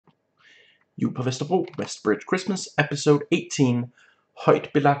på Vesterbro, Vesterbro Christmas, episode 18,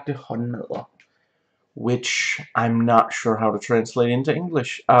 Højt, belagte, håndmadder, which I'm not sure how to translate into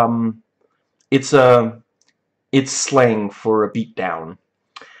English. It's slang for a beatdown.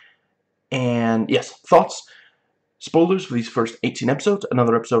 And yes, thoughts, spoilers for these first 18 episodes.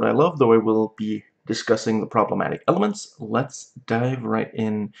 Another episode I love, though I will be discussing the problematic elements. Let's dive right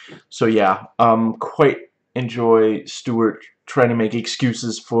in. So yeah, quite enjoy Stuart trying to make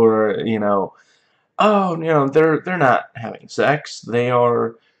excuses for, they're not having sex, they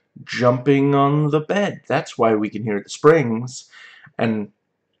are jumping on the bed. That's why we can hear the springs. And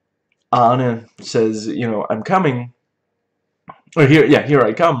Anna says, I'm coming. Or here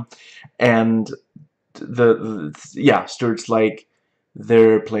I come. And Stuart's like,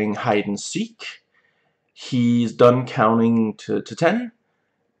 they're playing hide and seek. He's done counting to 10,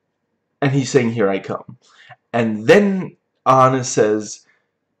 and he's saying, here I come. And then Anna says,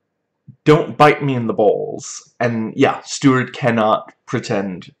 don't bite me in the balls. And yeah, Stuart cannot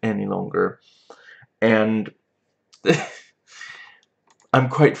pretend any longer. And I'm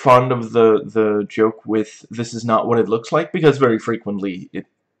quite fond of the joke with, this is not what it looks like, because very frequently it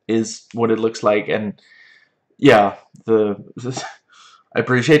is what it looks like. And yeah, I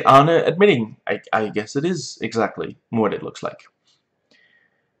appreciate Anna admitting, I guess it is exactly what it looks like.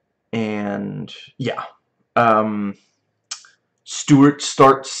 And yeah, Stuart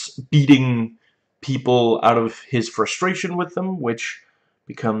starts beating people out of his frustration with them, which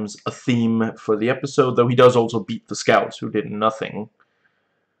becomes a theme for the episode, though he does also beat the scouts, who did nothing.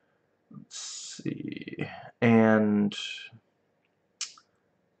 Let's see. And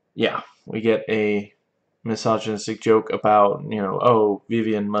yeah, we get a misogynistic joke about, oh,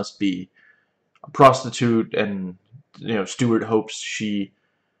 Vivian must be a prostitute, and, Stuart hopes she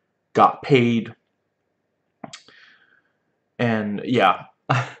got paid. And yeah,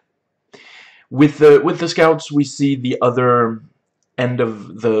 with the scouts, we see the other end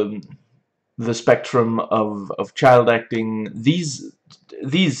of the spectrum of child acting. These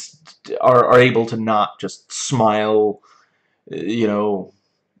are able to not just smile,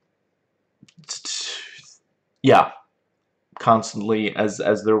 constantly as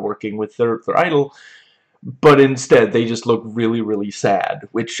they're working with their idol, but instead they just look really, really sad.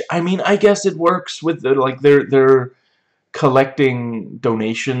 Which, I mean, I guess it works with they're collecting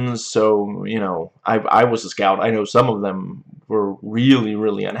donations, so I was a scout. I know some of them were really,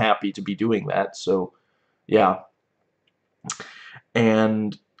 really unhappy to be doing that. So yeah,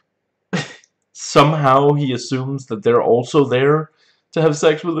 and somehow he assumes that they're also there to have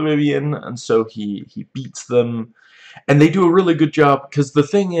sex with Vivian, and so he beats them. And they do a really good job, because the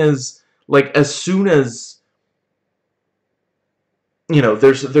thing is, like, as soon as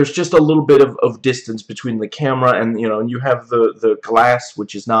there's just a little bit of distance between the camera and, and you have the glass,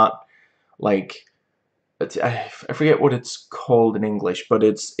 which is not, like, I forget what it's called in English, but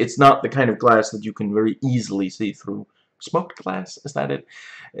it's not the kind of glass that you can very easily see through. Smoked glass, is that it?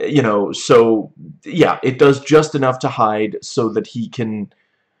 So yeah, it does just enough to hide so that he can,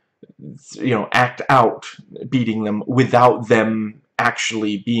 act out beating them without them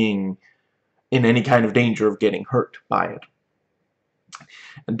actually being in any kind of danger of getting hurt by it.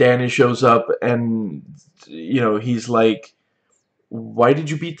 And Danny shows up, and he's like, why did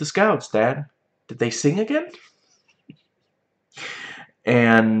you beat the scouts, Dad? Did they sing again?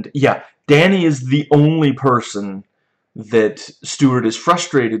 And yeah, Danny is the only person that Stuart is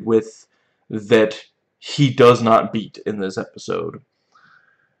frustrated with that he does not beat in this episode.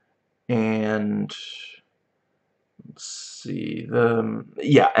 And let's see, you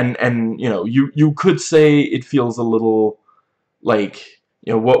could say it feels a little like,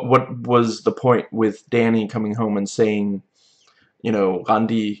 what was the point with Danny coming home and saying,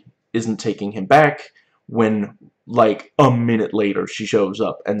 Randi isn't taking him back, when, like, a minute later she shows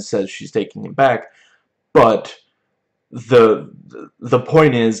up and says she's taking him back. But the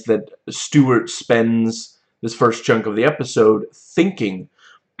point is that Stuart spends this first chunk of the episode thinking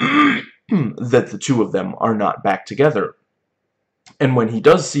that the two of them are not back together. And when he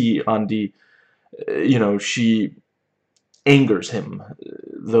does see Randi, she angers him,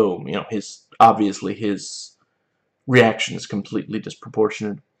 though, obviously his reaction is completely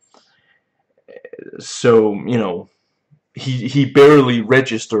disproportionate. So, he barely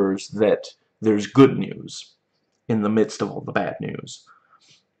registers that there's good news in the midst of all the bad news.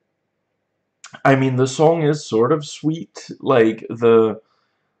 I mean, the song is sort of sweet, like, for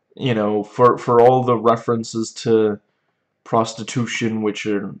all the references to prostitution, which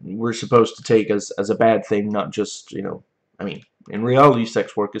we're supposed to take as a bad thing, not just, I mean, in reality,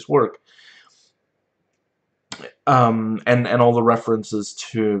 sex work is work. and all the references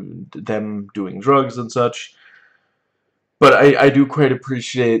to them doing drugs and such. But I do quite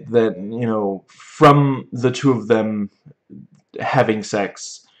appreciate that, you know, from the two of them having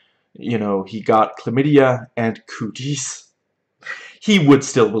sex, you know, he got chlamydia and cooties. He would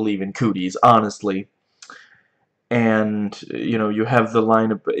still believe in cooties, honestly. And, you know, you have the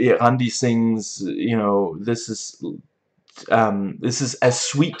line of, Randy sings, you know, this is as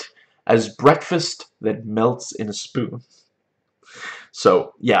sweet as breakfast that melts in a spoon.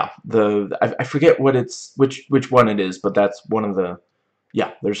 So yeah, I forget what it's which one it is, but that's one of the,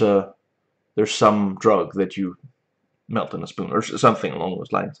 yeah, there's some drug that you melt in a spoon or something along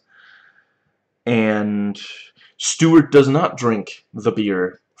those lines. And Stuart does not drink the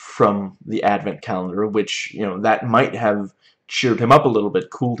beer from the advent calendar, which, you know, that might have cheered him up a little bit,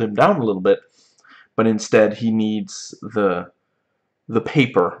 cooled him down a little bit, but instead he needs the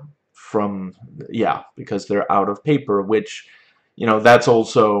paper from, yeah, because they're out of paper, which, you know, that's a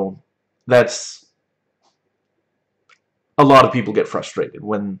lot of people get frustrated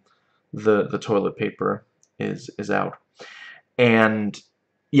when the toilet paper is out. And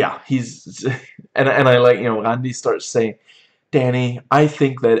yeah, he's and I like, you know, Randy starts saying, Danny, I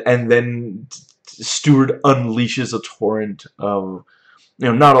think that, and then Stuart unleashes a torrent of, you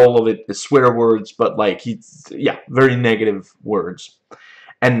know, not all of it is swear words, but like he's, yeah, very negative words.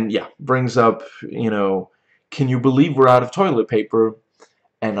 And yeah, brings up, you know, can you believe we're out of toilet paper?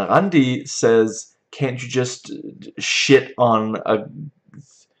 And Randy says, can't you just shit on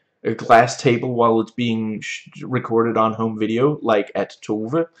a glass table while it's being recorded on home video, like at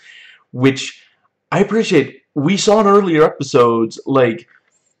Tove? Which I appreciate. We saw in earlier episodes, like,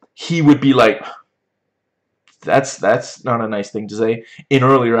 he would be like, that's not a nice thing to say. In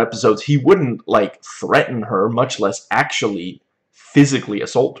earlier episodes, he wouldn't, like, threaten her, much less actually physically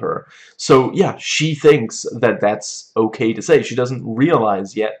assault her. So yeah, she thinks that that's okay to say. She doesn't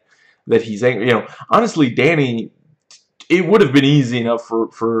realize yet that he's angry. You know, honestly, Danny, it would have been easy enough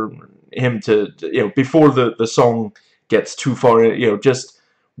for him to, you know, before the song gets too far, you know, just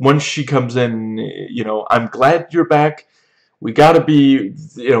once she comes in, you know, I'm glad you're back. We gotta be,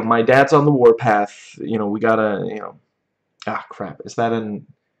 you know, my dad's on the warpath. You know, we gotta, you know, ah, crap. Is that an?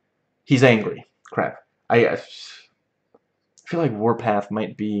 He's angry. Crap. I feel like warpath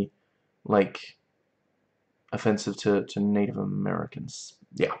might be, like, offensive to Native Americans.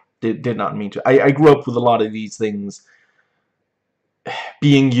 Yeah, did not mean to. I grew up with a lot of these things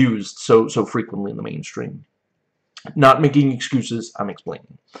being used so frequently in the mainstream. Not making excuses, I'm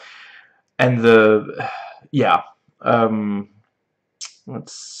explaining. And yeah,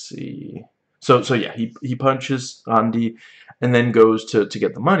 let's see. So yeah, he punches Randy and then goes to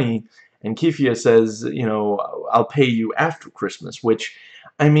get the money, and Kifia says, you know, I'll pay you after Christmas, which,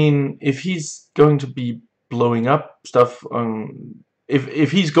 I mean, if he's going to be blowing up stuff,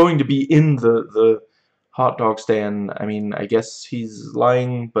 if he's going to be in the hot dog stand, I mean, I guess he's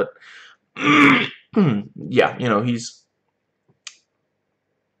lying, but yeah, you know, he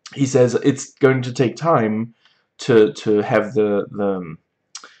says it's going to take time to have the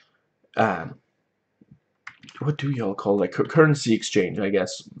what do y'all call that? Currency exchange, I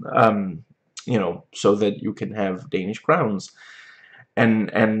guess. You know, so that you can have Danish crowns.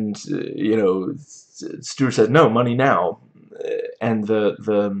 And you know, Stuart says no, money now. And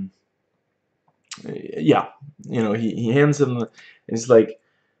yeah, you know, he hands him and he's like,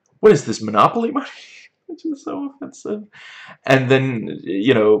 what is this, Monopoly money? Which is so offensive. And then,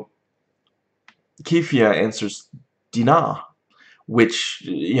 you know, Kifia answers dinar, which,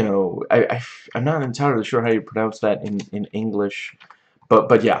 you know, I'm not entirely sure how you pronounce that in English,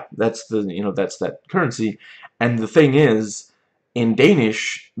 but yeah, that's the, you know, that's that currency. And the thing is, in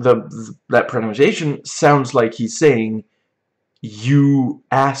Danish, that pronunciation sounds like he's saying, you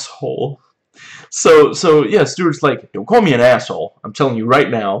asshole. So yeah, Stuart's like, don't call me an asshole, I'm telling you right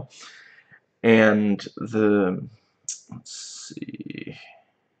now. And let's see,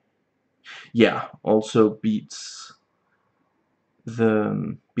 yeah, also beats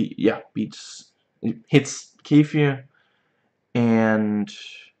hits Kefir, and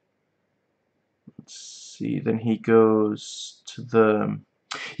let's see, then he goes to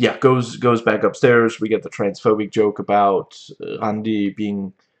goes back upstairs. We get the transphobic joke about Randy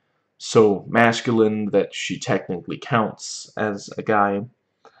being so masculine that she technically counts as a guy.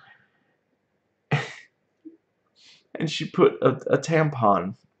 And she put a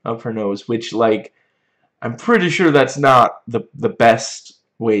tampon up her nose, which, like, I'm pretty sure that's not the best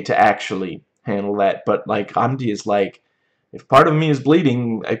way to actually handle that, but, like, Randy is like, if part of me is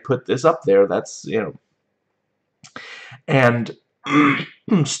bleeding, I put this up there, that's, you know. And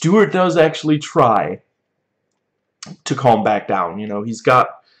Stuart does actually try to calm back down. You know, he's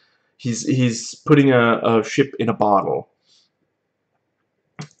putting a ship in a bottle,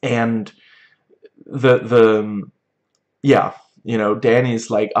 and yeah, you know, Danny's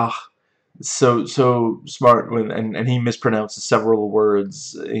like, ah, so smart when, and he mispronounces several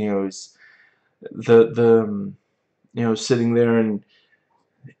words. You know, he's the you know, sitting there and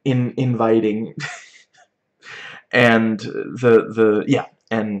inviting, and yeah,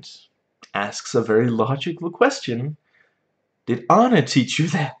 and asks a very logical question: did Anna teach you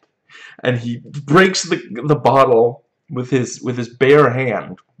that? And he breaks the bottle with his bare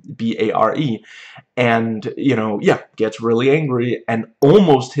hand, B-A-R-E, and, you know, yeah, gets really angry and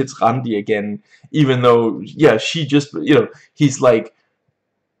almost hits Randi again, even though, yeah, she just, you know, he's like,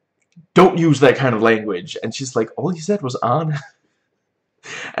 don't use that kind of language, and she's like, all he said was Anna.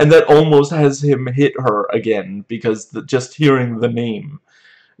 And that almost has him hit her again, because just hearing the name,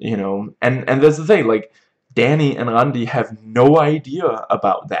 you know, and that's the thing, like, Danny and Randi have no idea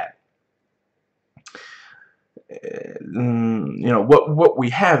about that. You know, what we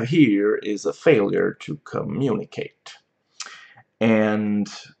have here is a failure to communicate. And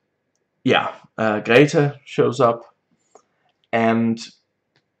yeah, Greta shows up, and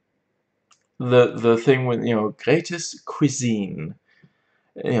the thing with, you know, Greta's cuisine,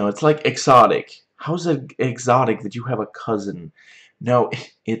 you know, it's like exotic. How's it exotic that you have a cousin? No,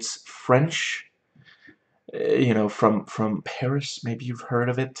 it's French, you know, from Paris. Maybe you've heard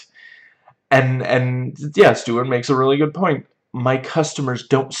of it. And yeah, Stuart makes a really good point. My customers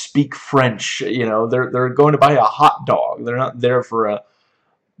don't speak French. You know, they're going to buy a hot dog. They're not there for a,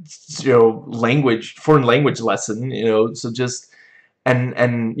 you know, foreign language lesson. You know, so just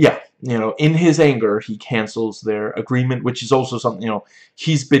and yeah, you know, in his anger, he cancels their agreement, which is also something, you know,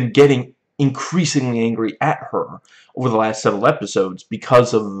 he's been getting increasingly angry at her over the last several episodes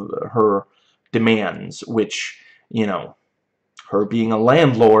because of her demands, which, you know, her being a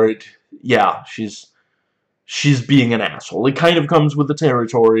landlord, yeah, she's being an asshole. It kind of comes with the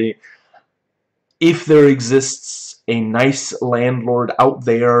territory. If there exists a nice landlord out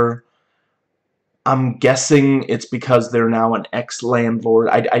there, I'm guessing it's because they're now an ex-landlord.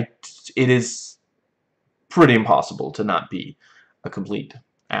 It is pretty impossible to not be a complete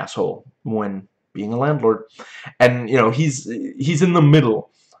asshole when being a landlord. And, you know, he's in the middle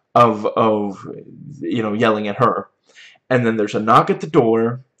of you know, yelling at her. And then there's a knock at the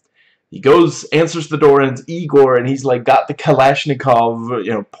door. He goes, answers the door, and it's Igor, and he's like got the Kalashnikov,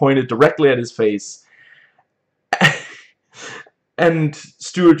 you know, pointed directly at his face. And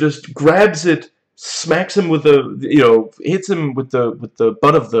Stuart just grabs it, smacks him with the, you know, hits him with the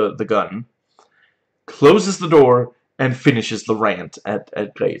butt of the gun, closes the door, and finishes the rant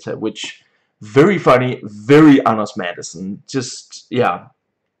at Greta, which, very funny, very honest Madison, just, yeah.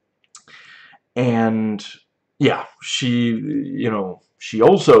 And yeah, she, you know, she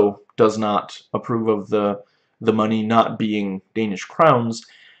also does not approve of the money not being Danish crowns,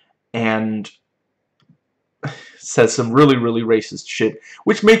 and says some really, really racist shit,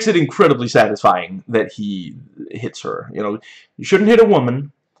 which makes it incredibly satisfying that he hits her. You know, you shouldn't hit a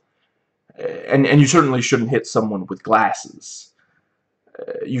woman, and you certainly shouldn't hit someone with glasses.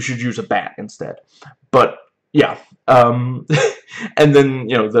 You should use a bat instead. But yeah, and then,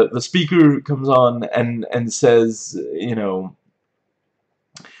 you know, the speaker comes on and says, you know,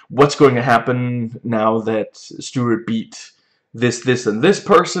 what's going to happen now that Stuart beat this, and this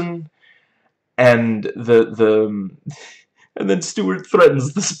person, and and then Stuart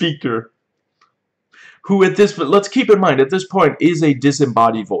threatens the speaker, who at this, but let's keep in mind, at this point is a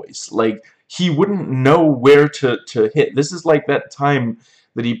disembodied voice. Like, he wouldn't know where to hit. This is like that time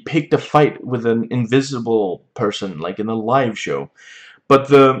that he picked a fight with an invisible person, like in a live show. But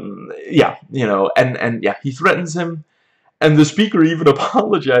yeah, you know, and yeah, he threatens him, and the speaker even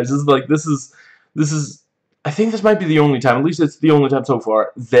apologizes. Like, this is, I think this might be the only time, at least it's the only time so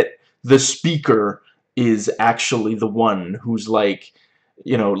far, that the speaker is actually the one who's like,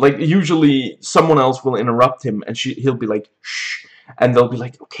 you know, like, usually someone else will interrupt him, and he'll be like, shh, and they'll be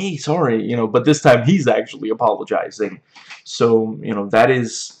like, okay, sorry, you know, but this time he's actually apologizing. So, you know, that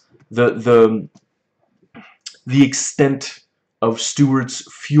is the extent of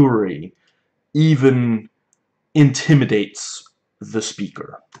Stuart's fury even intimidates the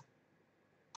speaker.